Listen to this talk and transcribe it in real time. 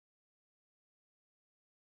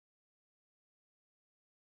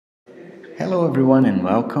Hello everyone and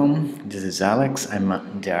welcome. This is Alex.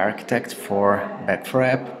 I'm the architect for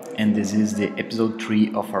Back4App and this is the episode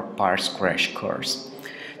 3 of our Parse crash course.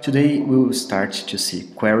 Today we will start to see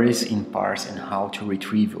queries in Parse and how to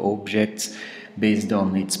retrieve objects based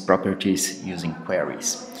on its properties using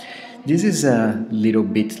queries. This is a little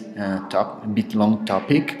bit long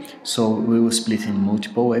topic, so we will split in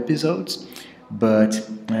multiple episodes. But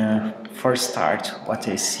for start, what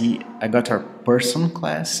I see, I got our person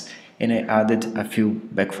class and I added a few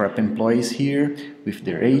Back4App employees here with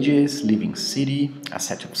their ages, living city, a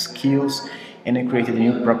set of skills, and I created a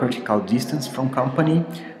new property called distance from company,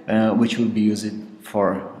 which will be used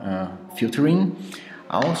for filtering.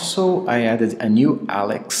 Also, I added a new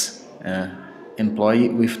Alex employee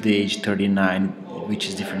with the age 39, which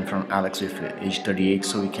is different from Alex with age 38,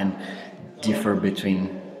 so we can differ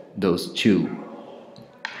between those two.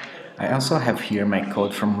 I also have here my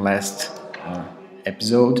code from last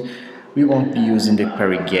episode. We won't be using the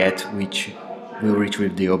query get, which will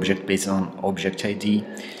retrieve the object based on object ID,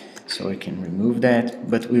 so we can remove that,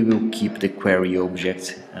 but we will keep the query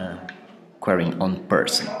object querying on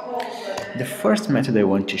person. The first method I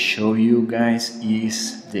want to show you guys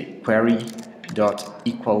is the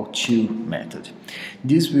query.equal_to method.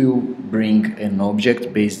 This will bring an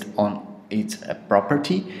object based on its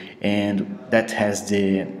property and that has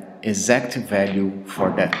the exact value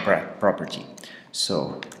for that property.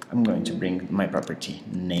 So I'm going to bring my property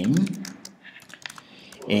name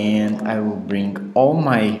and I will bring all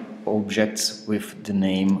my objects with the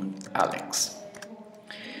name Alex.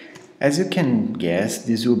 As you can guess,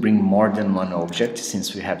 this will bring more than one object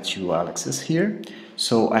since we have two Alexes here.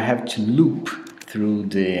 So I have to loop through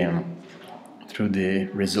the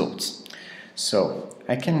results. So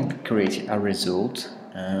I can create a result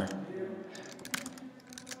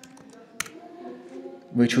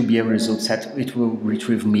which will be a result set. It will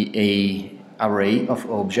retrieve me a array of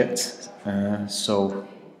objects. So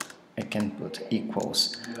I can put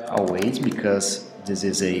equals await because this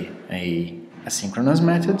is a asynchronous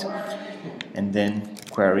method, and then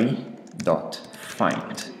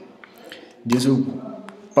query.find. This will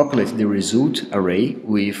populate the result array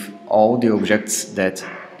with all the objects that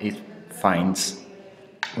it finds,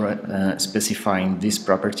 specifying this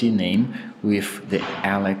property name with the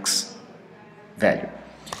Alex value.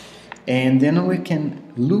 And then we can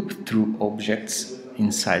loop through objects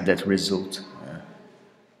inside that result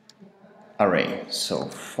array. So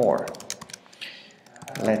for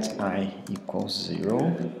let I equals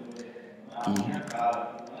 0,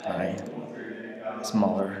 I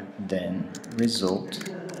smaller than result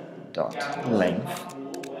dot length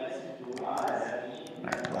I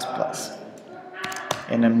plus,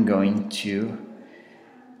 and I'm going to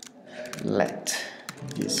let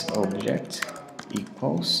this object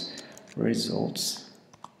equals results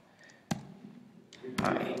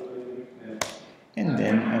I, and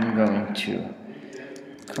then I'm going to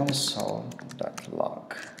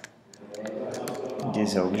console.log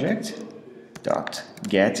this object dot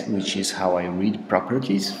get, which is how I read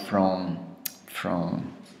properties from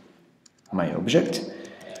my object,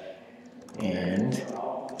 and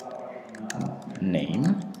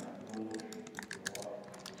name,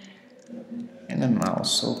 and I'm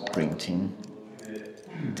also printing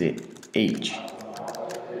the age.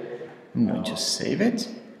 I'm going to save it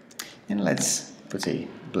and let's put a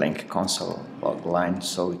blank console log line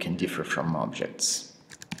so we can differ from objects.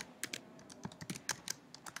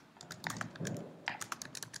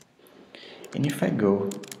 And if I go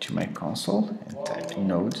to my console and type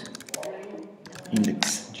node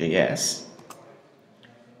index.js,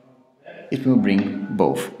 it will bring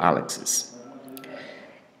both Alexes.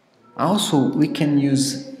 Also, we can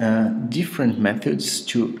use different methods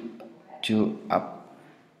to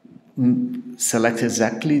select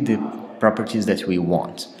exactly the properties that we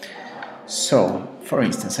want. So, for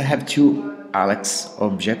instance, I have two Alex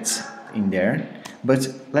objects in there, but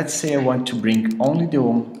let's say I want to bring only the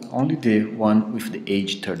one with the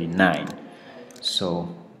age 39. So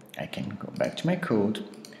I can go back to my code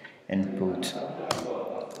and put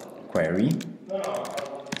query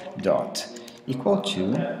dot equal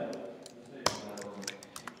to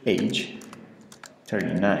age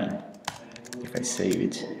 39. If I save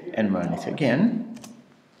it and run it again,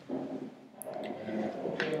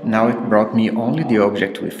 now it brought me only the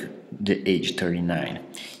object with the age 39.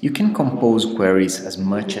 You can compose queries as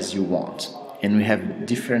much as you want, and we have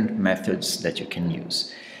different methods that you can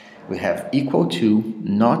use. We have equal to,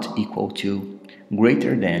 not equal to,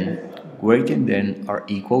 greater than or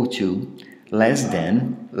equal to, less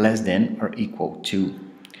than or equal to.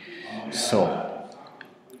 So,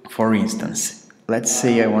 for instance, let's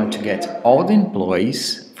say I want to get all the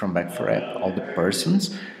employees from back4app, all the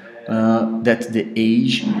persons, that the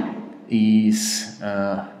age is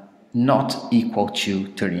not equal to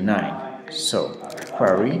 39. So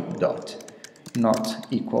query dot not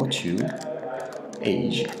equal to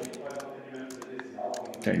age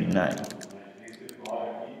 39.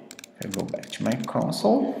 I go back to my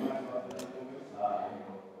console.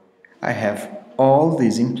 I have all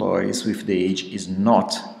these employees with the age is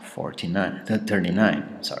not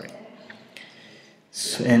 39, sorry.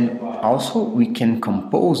 So, and also we can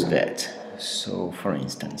compose that. So for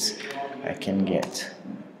instance, I can get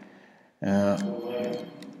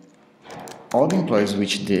all the employees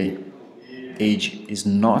which the age is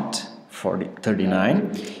not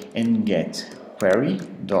 39 and get query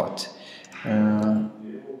dot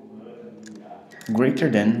greater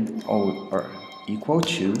than or equal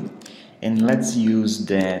to, and let's use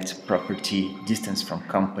that property distance from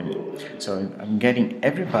company. So I'm getting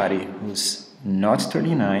everybody who's not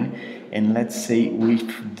 39, and let's say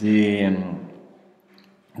with the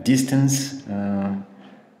distance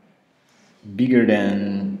bigger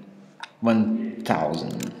than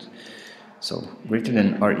 1000. So greater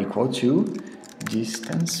than or equal to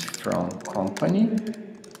distance from company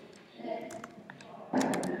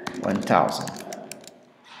 1000.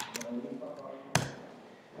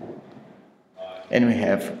 And we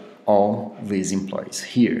have all these employees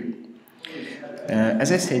here.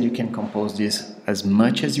 As I said, you can compose this as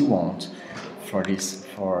much as you want. For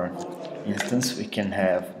instance, we can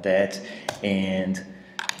have that, and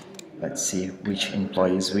let's see which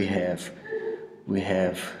employees we have. We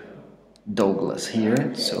have Douglas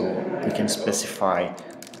here, so we can specify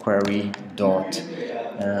query dot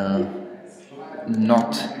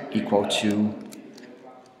not equal to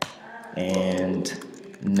and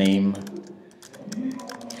name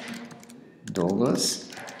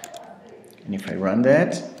Douglas, and if I run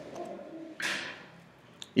that,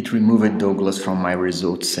 it removed Douglas from my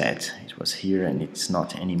result set. It was here and it's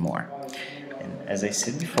not anymore. And as I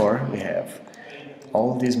said before, we have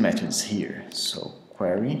all these methods here. So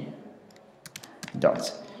query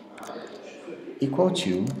dot equal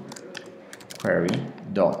to query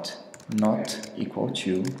dot not equal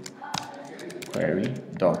to query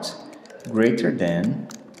dot greater than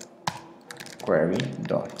query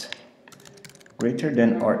dot greater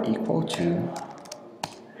than or equal to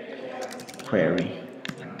query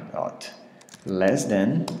dot less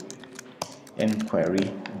than and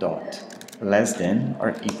query dot less than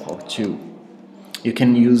or equal to. You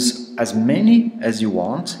can use as many as you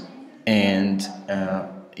want, and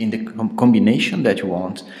in the combination that you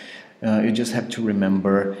want. You just have to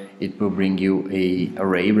remember it will bring you an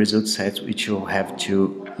array result set which you'll have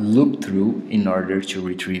to loop through in order to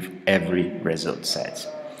retrieve every result set.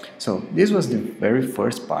 So this was the very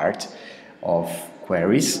first part of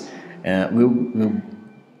queries. We'll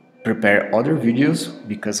prepare other videos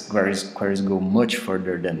because queries go much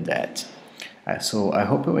further than that. So I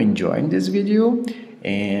hope you enjoyed this video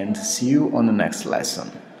and see you on the next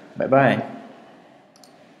lesson. Bye bye.